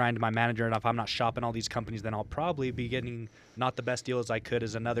crying to my manager and if I'm not shopping all these companies, then I'll probably be getting not the best deal as I could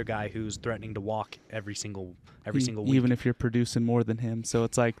as another guy who's threatening to walk every single week. Even if you're producing more than him. So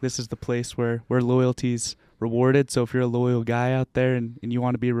it's like this is the place where loyalty's rewarded. So if you're a loyal guy out there and you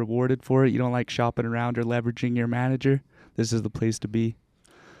want to be rewarded for it, you don't like shopping around or leveraging your manager, this is the place to be.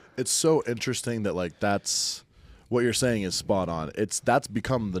 It's so interesting that that's what you're saying is spot on. That's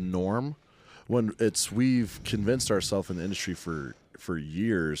become the norm when we've convinced ourselves in the industry for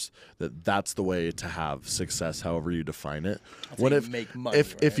years that that's the way to have success, however you define it. Make money,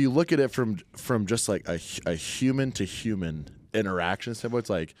 if you look at it from just like a human to human interaction standpoint, it's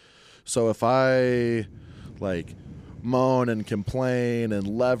like, so if I like moan and complain and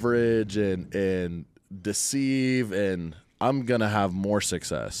leverage and deceive, and I'm gonna have more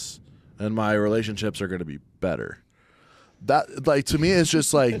success and my relationships are gonna be better. That, like, to me, it's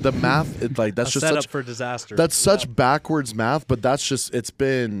just like the math. It's like that's just set up for disaster. That's such backwards math, but it's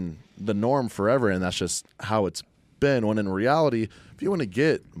been the norm forever, and that's just how it's been. When in reality, if you want to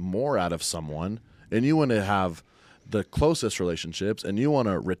get more out of someone, and you want to have the closest relationships, and you want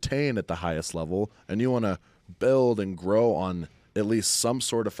to retain at the highest level, and you want to build and grow on at least some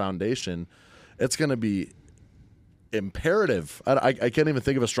sort of foundation, it's going to be imperative. I can't even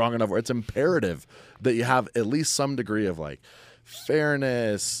think of a strong enough word. It's imperative that you have at least some degree of like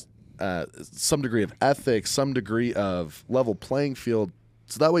fairness, some degree of ethics, some degree of level playing field.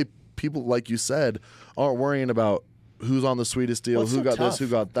 So that way people, like you said, aren't worrying about who's on the sweetest deal, who got this, who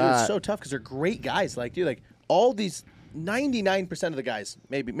got that. Dude, it's so tough because they're great guys. Like, dude, like all these 99% of the guys,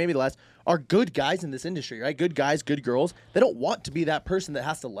 maybe the less, are good guys in this industry, right? Good guys, good girls. They don't want to be that person that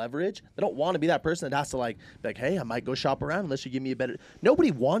has to leverage. They don't want to be that person that has to be like, hey, I might go shop around unless you give me a better.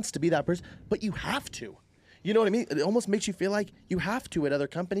 Nobody wants to be that person, but you have to. You know what I mean? It almost makes you feel like you have to at other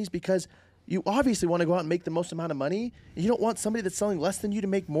companies because you obviously want to go out and make the most amount of money. You don't want somebody that's selling less than you to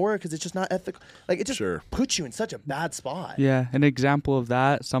make more because it's just not ethical. Like, it just puts you in such a bad spot. Yeah, an example of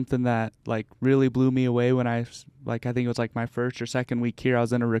that, something that like really blew me away when I think it was like my first or second week here, I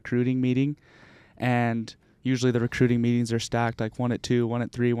was in a recruiting meeting, and usually the recruiting meetings are stacked, like 1 at 2, 1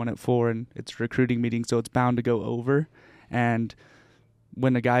 at 3, 1 at 4, and it's a recruiting meeting, so it's bound to go over. And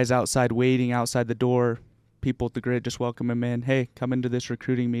when the guy's outside waiting outside the door, people at the grid just welcome him in. Hey, come into this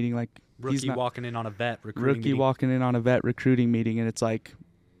recruiting meeting. Like, rookie walking in on a vet recruiting meeting. And it's like,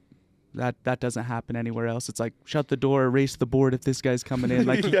 that doesn't happen anywhere else. It's like, shut the door, erase the board if this guy's coming in.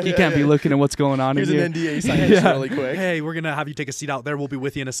 Like, you can't be looking at what's going on in here. Here's an NDA sign really quick. Hey, we're going to have you take a seat out there. We'll be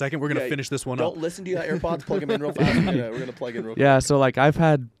with you in a second. We're going to finish this one up. Don't listen to your AirPods. Plug them in real fast. We're going to plug in real quick. Yeah, so like I've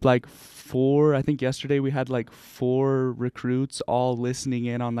had like 4, I think yesterday we had like 4 recruits all listening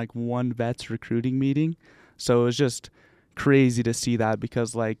in on like one vet's recruiting meeting. So it was just crazy to see that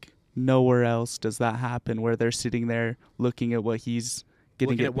because like nowhere else does that happen where they're sitting there looking at what he's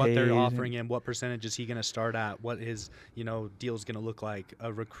getting looking at what paid. They're offering him, what percentage is he going to start at, what his deal is going to look like.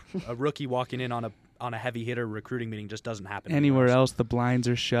 A rookie walking in on a heavy hitter recruiting meeting just doesn't happen anywhere else. The blinds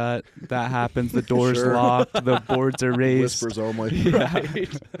are shut. That happens. The door's locked. The boards are raised. Whispers only. Yeah.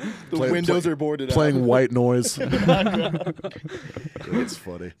 The windows are boarded playing white noise. It's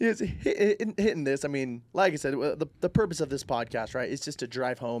funny. It's hitting this. I mean, like I said, the purpose of this podcast, right, is just to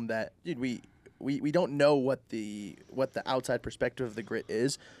drive home that, dude, we don't know what the outside perspective of the grit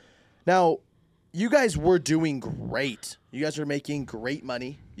is. Now, you guys were doing great. You guys were making great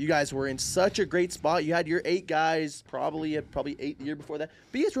money. You guys were in such a great spot. You had your 8 guys, probably 8 the year before that.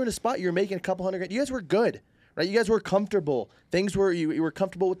 But you guys were in a spot you were making a couple $100,000. You guys were good, right? You guys were comfortable. Things were you were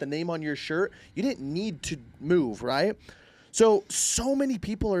comfortable with the name on your shirt. You didn't need to move, right? So many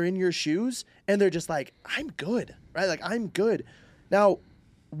people are in your shoes, and they're just like, I'm good, right? Like, I'm good. Now,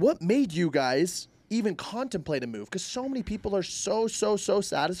 what made you guys even contemplate a move? Because so many people are so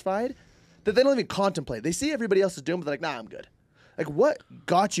satisfied that they don't even contemplate. They see everybody else is doing, but they're like, nah, I'm good. Like, what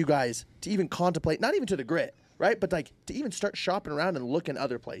got you guys to even contemplate, not even to the grit, right? But like to even start shopping around and looking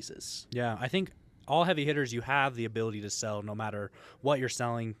other places? Yeah, I think all heavy hitters, you have the ability to sell no matter what you're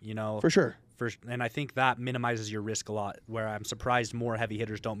selling, For sure. And I think that minimizes your risk a lot, where I'm surprised more heavy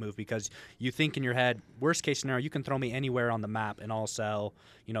hitters don't move, because you think in your head, worst case scenario, you can throw me anywhere on the map and I'll sell,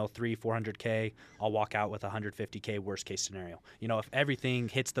 400K. I'll walk out with 150K worst case scenario. If everything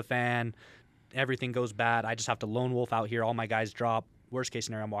hits the fan, everything goes bad, I just have to lone wolf out here. All my guys drop. Worst case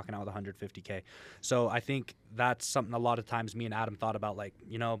scenario, I'm walking out with 150K. So I think that's something a lot of times me and Adam thought about, like,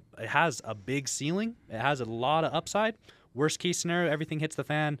 it has a big ceiling. It has a lot of upside. Worst case scenario, everything hits the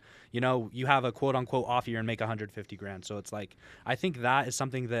fan. You have a quote unquote off year and make 150 grand. So it's like, I think that is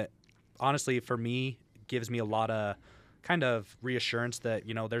something that honestly for me gives me a lot of kind of reassurance that,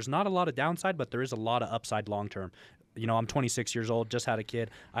 there's not a lot of downside, but there is a lot of upside long term. I'm 26 years old, just had a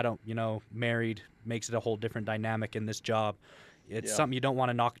kid. I don't, married, makes it a whole different dynamic in this job. It's something you don't want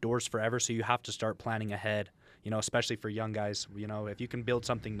to knock doors forever, so you have to start planning ahead, especially for young guys. If you can build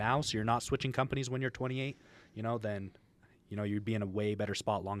something now so you're not switching companies when you're 28, then, you'd be in a way better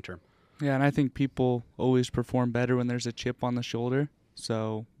spot long term. Yeah, and I think people always perform better when there's a chip on the shoulder.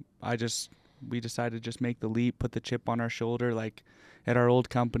 So we decided to just make the leap, put the chip on our shoulder. Like at our old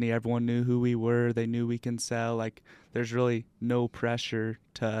company, everyone knew who we were. They knew we can sell. Like there's really no pressure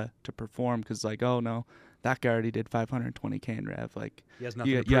to perform, because like, oh no, that guy already did 520K in rev. Like he has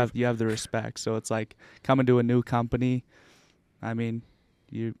nothing to you prove. have the respect. So it's like coming to a new company. I mean,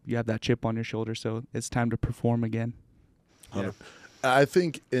 you have that chip on your shoulder, so it's time to perform again. Yeah. I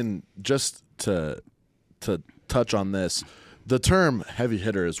think just to touch on this, the term heavy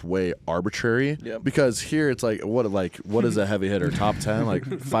hitter is way arbitrary. Yep. Because here it's like what is a heavy hitter? Top 10, like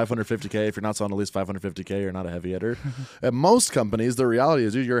 550K. If you're not selling at least 550K, you're not a heavy hitter. At most companies, the reality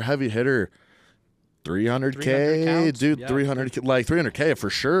is, dude, you're a heavy hitter. 300K, counts. dude, Yeah. 300K, like 300K for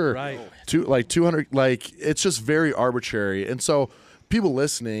sure. Right. 200, like it's just very arbitrary. And so people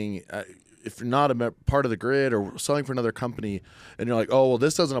listening, if you're not a part of the grid or selling for another company, and you're like, oh, well,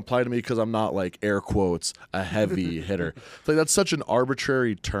 this doesn't apply to me because I'm not, like, air quotes, a heavy hitter. It's like that's such an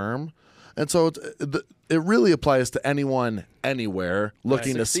arbitrary term. And so it really applies to anyone, anywhere,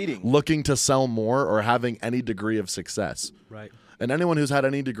 looking to sell more or having any degree of success. Right. And anyone who's had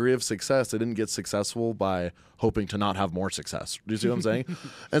any degree of success, they didn't get successful by hoping to not have more success. Do you see what I'm saying?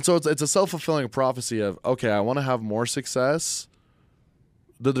 And so it's a self-fulfilling prophecy of, okay, I want to have more success.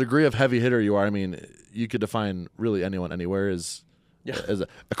 The degree of heavy hitter you are, I mean, you could define really anyone anywhere as a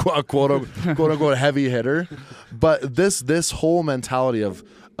quote unquote heavy hitter. But this whole mentality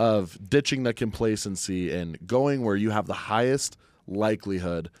of ditching the complacency and going where you have the highest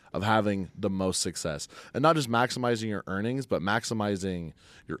likelihood of having the most success, and not just maximizing your earnings, but maximizing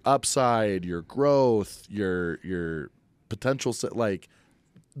your upside, your growth, your potential, like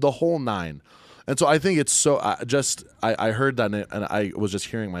the whole nine. And so I think it's so I heard that, and I was just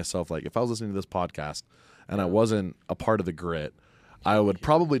hearing myself, like, if I was listening to this podcast and I wasn't a part of the grit, I would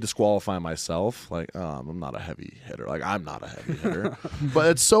probably disqualify myself, like, I'm not a heavy hitter, like I'm not a heavy hitter. But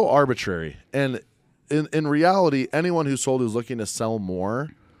it's so arbitrary. And in reality, anyone who's looking to sell more,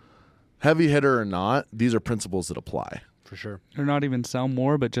 heavy hitter or not, these are principles that apply. For sure. Or not even sell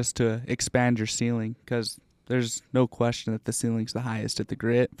more, but just to expand your ceiling, because there's no question that the ceiling's the highest at the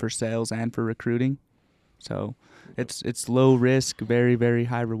grit for sales and for recruiting. So it's low risk, very, very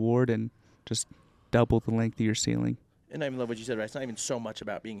high reward, and just double the length of your ceiling. And I even love what you said, right? It's not even so much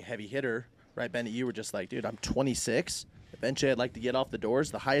about being a heavy hitter, right, Bennett? You were just like, dude, I'm 26. Eventually, I'd like to get off the doors.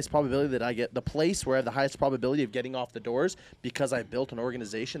 The highest probability that I get, the place where I have the highest probability of getting off the doors, because I've built an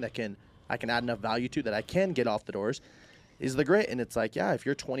organization that I can add enough value to that I can get off the doors, is the grit. And it's like, yeah, if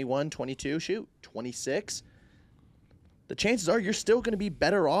you're 21, 22, 26, the chances are you're still going to be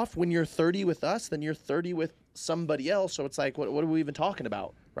better off when you're 30 with us than you're 30 with somebody else. So it's like, what are we even talking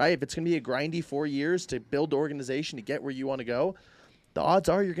about, right? If it's going to be a grindy 4 years to build the organization to get where you want to go, the odds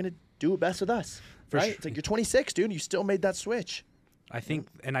are you're going to do it best with us, right? Sure. It's like, you're 26, dude, and you still made that switch. I think,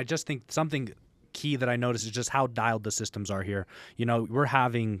 and I just think something key that I noticed is just how dialed the systems are here. We're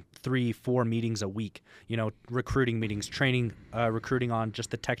having 3-4 meetings a week, recruiting meetings, training, recruiting on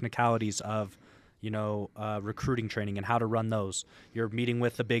just the technicalities of recruiting training and how to run those. You're meeting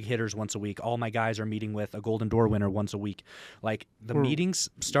with the big hitters once a week. All my guys are meeting with a Golden Door winner once a week. Like the meetings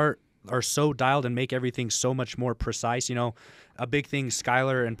are so dialed and make everything so much more precise. A big thing,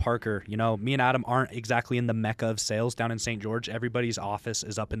 Skylar and Parker, me and Adam aren't exactly in the mecca of sales down in St. George. Everybody's office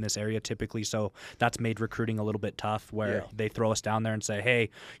is up in this area typically, so that's made recruiting a little bit tough, where they throw us down there and say, hey,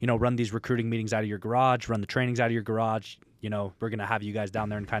 run these recruiting meetings out of your garage, run the trainings out of your garage. We're going to have you guys down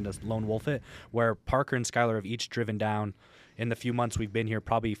there and kind of lone wolf it, where Parker and Skylar have each driven down in the few months we've been here,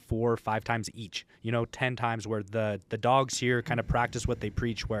 probably 4 or 5 times each, 10 times where the dogs here kind of practice what they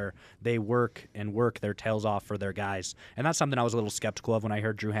preach, where they work their tails off for their guys. And that's something I was a little skeptical of when I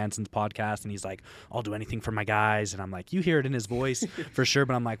heard Drew Hansen's podcast, and he's like, I'll do anything for my guys. And I'm like, you hear it in his voice for sure,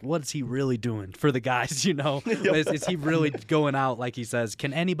 but I'm like, what is he really doing for the guys? Is he really going out like he says?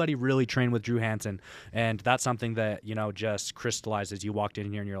 Can anybody really train with Drew Hansen? And that's something that, just crystallizes. You walked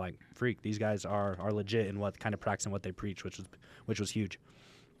in here and you're like, freak, these guys are legit in what kind of practicing what they preach, which was huge.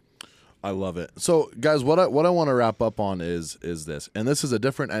 I love it. So, guys, what I want to wrap up on is this, and this is a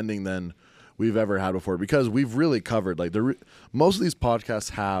different ending than we've ever had before, because we've really covered most of these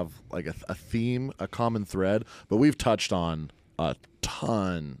podcasts have like a theme, a common thread, but we've touched on a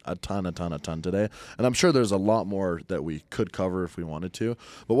ton today, and I'm sure there's a lot more that we could cover if we wanted to.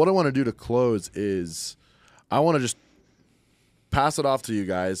 But what I want to do to close is I want to just pass it off to you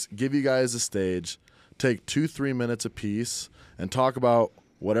guys, give you guys a stage, take 2-3 minutes apiece, and talk about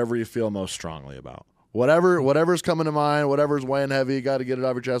whatever you feel most strongly about. Whatever's coming to mind, whatever's weighing heavy, you got to get it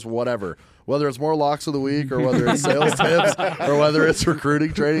off your chest, whatever. Whether it's more locks of the week, or whether it's sales tips, or whether it's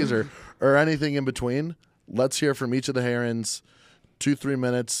recruiting trainings, or anything in between. Let's hear from each of the Heyrends. 2-3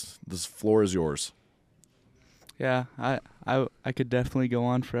 minutes. This floor is yours. Yeah, I could definitely go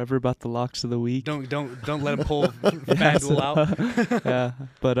on forever about the locks of the week. Don't let him pull FanDuel out. Yeah,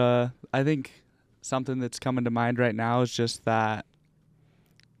 but I think something that's coming to mind right now is just that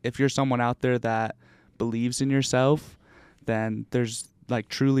if you're someone out there that believes in yourself, then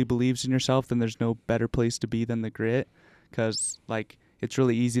truly believes in yourself, then there's no better place to be than the grit, because it's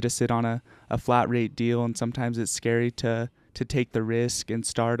really easy to sit on a flat rate deal, and sometimes it's scary to take the risk and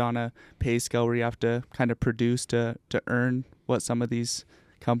start on a pay scale where you have to kind of produce to earn what some of these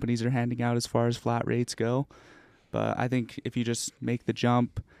companies are handing out as far as flat rates go. But I think if you just make the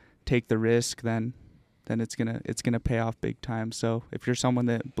jump, take the risk, then it's gonna pay off big time. So if you're someone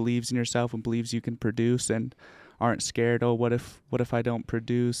that believes in yourself and believes you can produce and aren't scared, what if I don't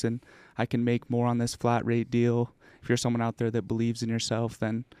produce and I can make more on this flat rate deal? If you're someone out there that believes in yourself,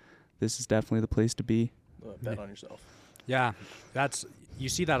 then this is definitely the place to be. Bet on yourself. Yeah, you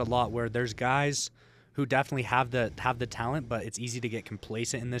see that a lot, where there's guys who definitely have the talent, but it's easy to get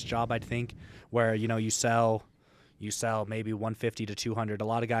complacent in this job, I think, where you sell maybe 150 to 200. A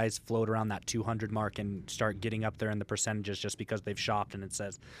lot of guys float around that 200 mark and start getting up there in the percentages just because they've shopped, and it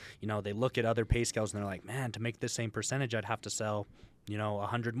says, they look at other pay scales and they're like, man, to make this same percentage I'd have to sell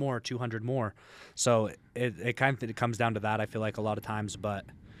 100 more, 200 more. So it kind of comes down to that, I feel like, a lot of times. But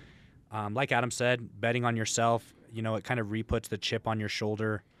like Adam said, betting on yourself, it kind of re-puts the chip on your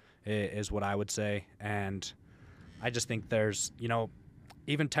shoulder is what I would say. And I just think there's,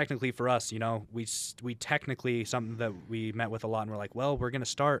 even technically for us, we technically, something that we met with a lot, and we're like, well, we're going to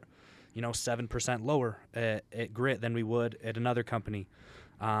start, 7% lower at Grit than we would at another company.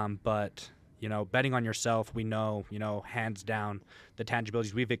 But betting on yourself, we know, hands down, the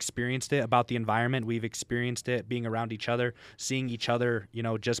tangibilities. We've experienced it about the environment. We've experienced it being around each other, seeing each other,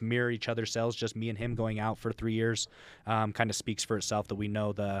 just mirror each other's selves. Just me and him going out for 3 years kind of speaks for itself, that we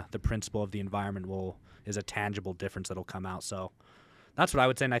know the principle of the environment is a tangible difference that'll come out. So that's what I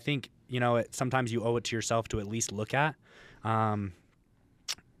would say. And I think, sometimes you owe it to yourself to at least look at. I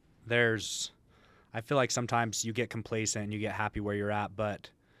feel like sometimes you get complacent and you get happy where you're at,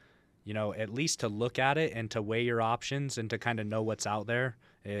 but at least to look at it and to weigh your options and to kind of know what's out there,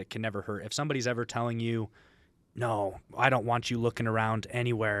 it can never hurt. If somebody's ever telling you, no, I don't want you looking around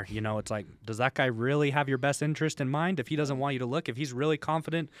anywhere, it's like, does that guy really have your best interest in mind? If he doesn't want you to look, if he's really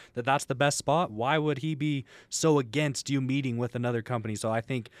confident that that's the best spot, why would he be so against you meeting with another company? So I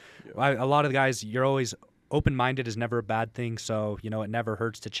think a lot of the guys, you're always open-minded is never a bad thing. So, it never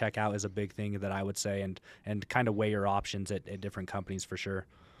hurts to check out is a big thing that I would say, and kind of weigh your options at different companies for sure.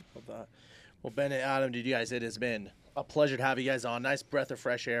 Love that. Well, Bennett, Adam, dude, you guys, it has been a pleasure to have you guys on. Nice breath of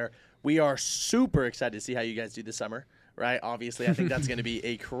fresh air. We are super excited to see how you guys do this summer, right? Obviously, I think that's going to be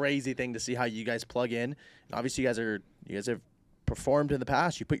a crazy thing to see how you guys plug in. And obviously, you guys have performed in the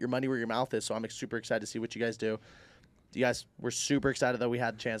past. You put your money where your mouth is, so I'm super excited to see what you guys do. You guys, we're super excited that we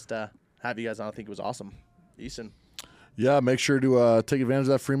had a chance to have you guys on. I think it was awesome. Easton. Yeah, make sure to take advantage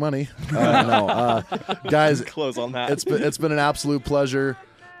of that free money. Guys, close on that. It's been an absolute pleasure.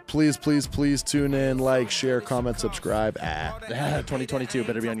 Please tune in, like, share, comment, subscribe. 2022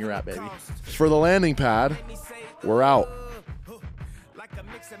 better be on your app, baby. For the landing pad, we're out.